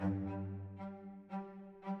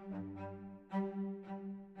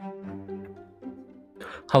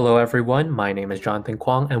Hello, everyone. My name is Jonathan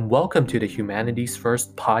Kwong, and welcome to the Humanities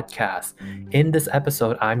First podcast. In this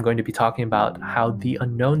episode, I'm going to be talking about how the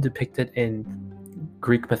unknown depicted in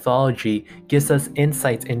Greek mythology gives us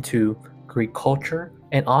insights into Greek culture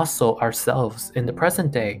and also ourselves in the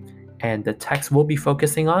present day. And the text we'll be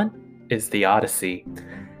focusing on is the Odyssey,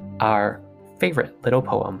 our favorite little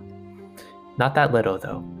poem. Not that little,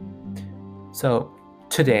 though. So,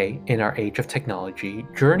 today, in our age of technology,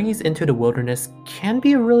 journeys into the wilderness can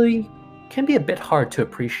be a bit hard to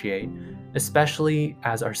appreciate, especially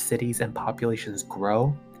as our cities and populations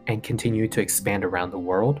grow and continue to expand around the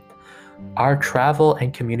world. Our travel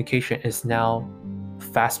and communication is now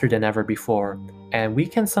faster than ever before, and we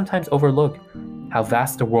can sometimes overlook how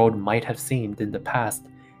vast the world might have seemed in the past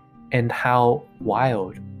and how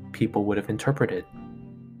wild people would have interpreted.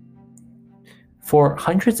 For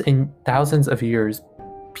hundreds and thousands of years,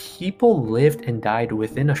 people lived and died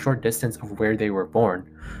within a short distance of where they were born.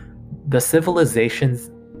 The civilizations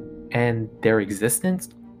and their existence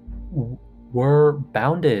were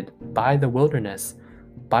bounded by the wilderness,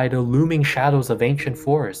 by the looming shadows of ancient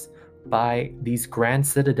forests, by these grand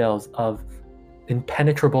citadels of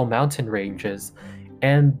impenetrable mountain ranges,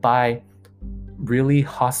 and by really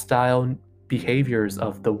hostile behaviors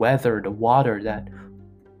of the weather, the water that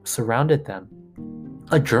surrounded them.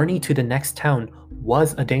 A journey to the next town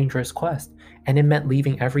was a dangerous quest, and it meant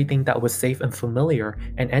leaving everything that was safe and familiar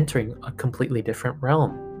and entering a completely different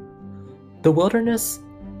realm. The wilderness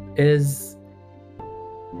is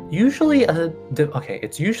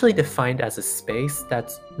it's usually defined as a space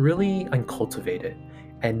that's really uncultivated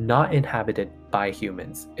and not inhabited by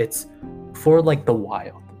humans. It's for like the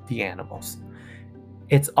wild, the animals.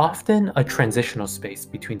 It's often a transitional space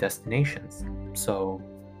between destinations, so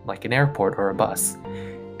like an airport or a bus.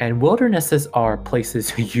 And wildernesses are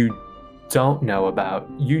places you don't know about,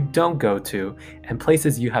 you don't go to, and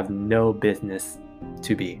places you have no business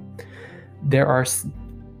to be. They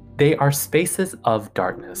are spaces of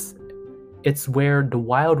darkness. It's where the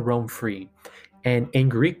wild roam free. And in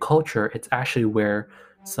Greek culture, it's actually where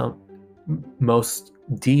most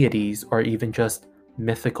deities or even just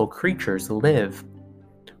mythical creatures live,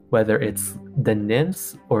 whether it's the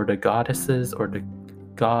nymphs or the goddesses or the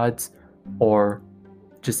gods or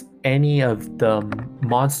just any of the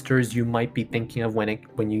monsters you might be thinking of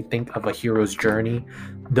when you think of a hero's journey.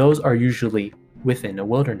 Those are usually within a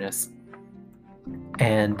wilderness.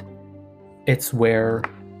 And it's where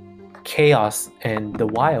chaos and the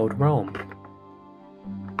wild roam.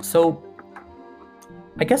 So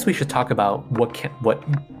I guess we should talk about what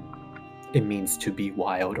it means to be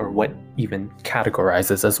wild, or what even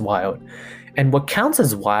categorizes as wild. And what counts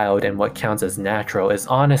as wild and what counts as natural is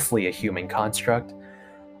honestly a human construct.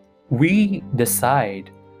 We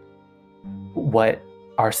decide what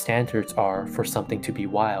our standards are for something to be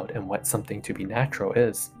wild and what something to be natural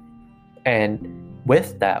is. And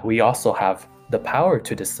with that, we also have the power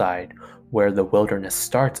to decide where the wilderness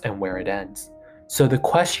starts and where it ends. So the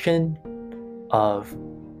question of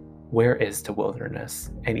where is the wilderness,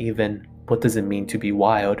 and even what does it mean to be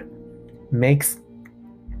wild, makes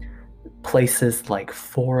places like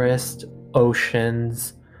forest,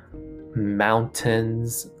 oceans,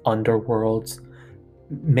 mountains, underworlds,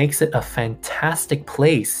 makes it a fantastic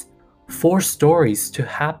place for stories to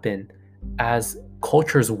happen as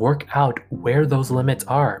cultures work out where those limits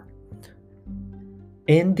are.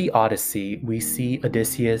 In the Odyssey, we see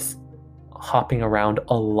Odysseus hopping around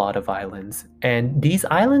a lot of islands, and these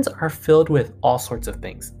islands are filled with all sorts of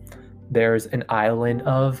things. There's an island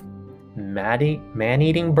of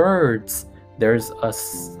man-eating birds. There's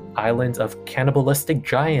islands of cannibalistic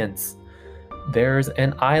giants. There's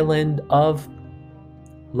an island of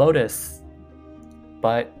lotus,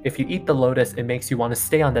 but if you eat the lotus, it makes you want to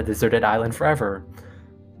stay on that deserted island forever.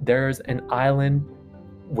 There's an island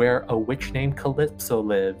where a witch named Calypso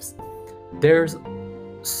lives. There's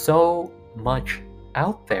so much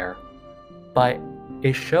out there, but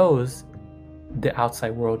it shows the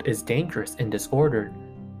outside world is dangerous and disordered,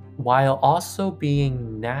 while also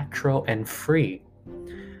being natural and free.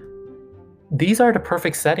 These are the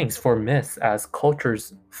perfect settings for myths, as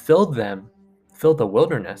cultures fill the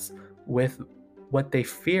wilderness with what they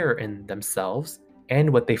fear in themselves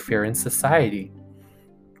and what they fear in society.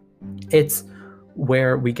 It's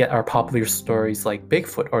where we get our popular stories like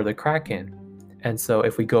Bigfoot or the Kraken. And so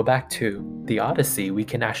if we go back to the Odyssey, we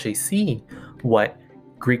can actually see what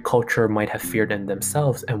Greek culture might have feared in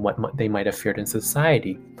themselves and what they might have feared in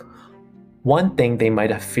society. One thing they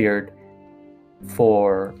might have feared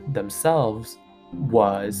for themselves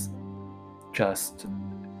was just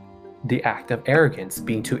the act of arrogance,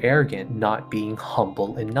 being too arrogant, not being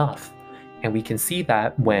humble enough. And we can see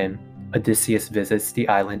that when Odysseus visits the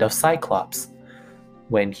island of Cyclops,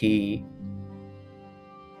 when he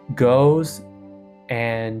goes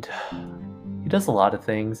and he does a lot of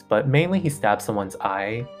things, but mainly he stabs someone's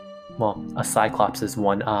eye. Well, a Cyclops'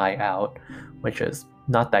 one eye out, which is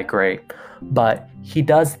not that great. But he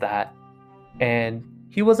does that, and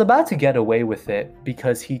he was about to get away with it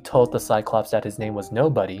because he told the Cyclops that his name was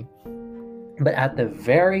Nobody. But at the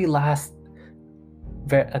very last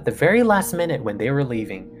minute when they were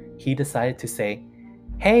leaving, he decided to say,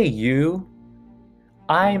 "Hey, you,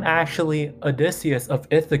 I'm actually Odysseus of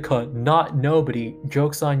Ithaca, not Nobody.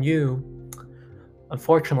 Joke's on you."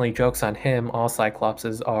 Unfortunately, joke's on him. All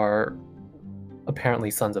Cyclopses are apparently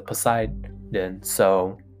sons of Poseidon,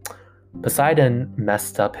 so Poseidon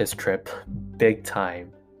messed up his trip big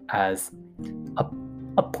time as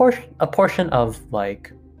a portion of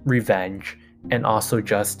like revenge, and also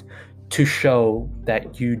just to show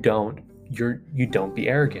that you don't be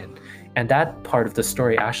arrogant. And that part of the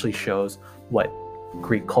story actually shows what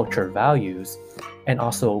Greek culture values, and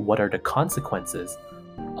also what are the consequences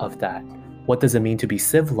of that. What does it mean to be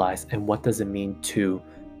civilized, and what does it mean to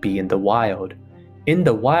be in the wild? In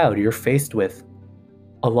the wild, you're faced with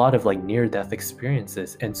a lot of like near-death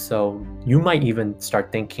experiences, and so you might even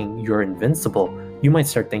start thinking you're invincible. You might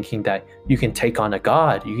start thinking that you can take on a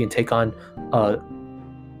god, you can take on a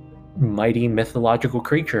mighty mythological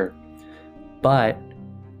creature. But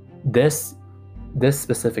this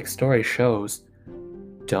specific story shows,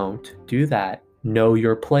 don't do that. Know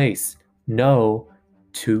your place. Know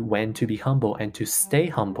when to be humble and to stay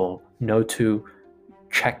humble. Know to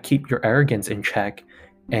keep your arrogance in check,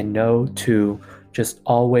 and know to just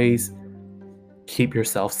always keep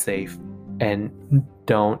yourself safe, and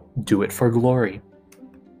don't do it for glory.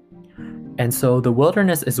 And so the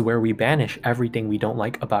wilderness is where we banish everything we don't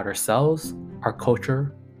like about ourselves, our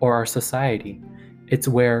culture, or our society. It's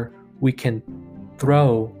where we can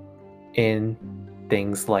throw in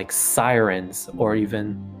things like sirens, or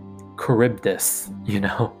even Charybdis,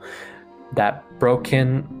 that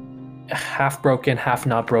half broken, half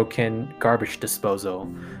not broken garbage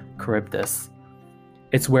disposal, Charybdis.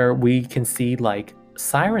 It's where we can see like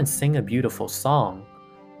sirens sing a beautiful song,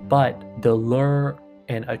 but the lure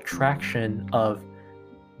and attraction of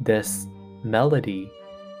this melody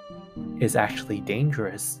is actually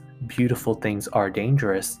dangerous. Beautiful things are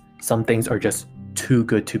dangerous. Some things are just too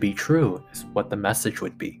good to be true, is what the message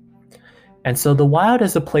would be. And so the wild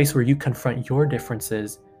is a place where you confront your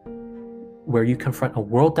differences, where you confront a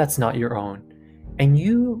world that's not your own, and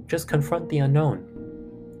you just confront the unknown.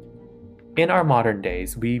 In our modern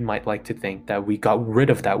days, we might like to think that we got rid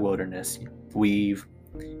of that wilderness. We've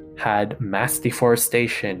had mass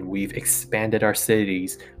deforestation, we've expanded our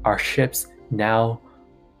cities, our ships now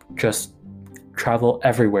just travel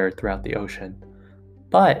everywhere throughout the ocean.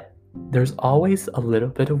 But there's always a little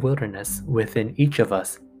bit of wilderness within each of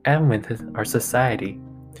us and within our society.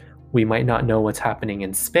 We might not know what's happening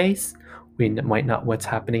in space, we might not know what's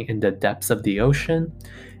happening in the depths of the ocean,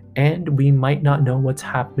 and we might not know what's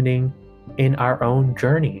happening in our own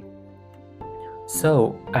journey.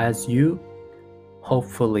 So as you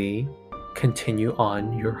hopefully continue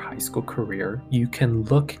on your high school career, you can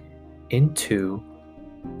look into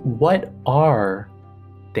what are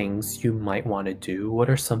things you might want to do, what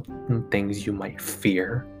are some things you might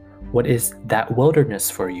fear, what is that wilderness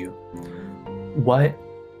for you, what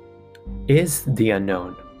is the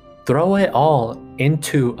unknown. Throw it all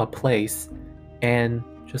into a place, and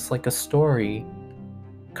just like a story,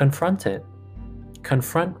 confront it.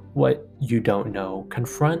 Confront what you don't know.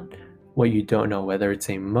 Confront what you don't know, whether it's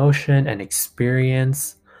an emotion, an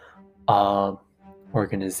experience,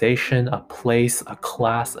 organization, a place, a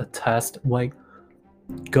class, a test. Like,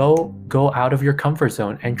 go out of your comfort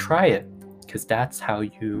zone and try it, because that's how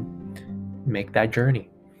you make that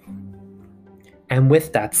journey. And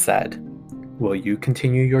with that said, will you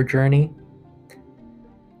continue your journey?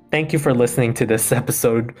 Thank you for listening to this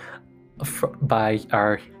episode by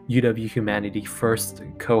our UW Humanity First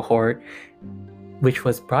cohort, which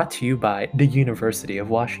was brought to you by the University of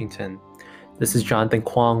Washington. This is Jonathan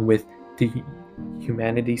Kwong with the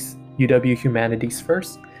UW Humanities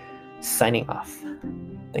First, signing off.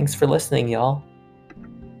 Thanks for listening, y'all.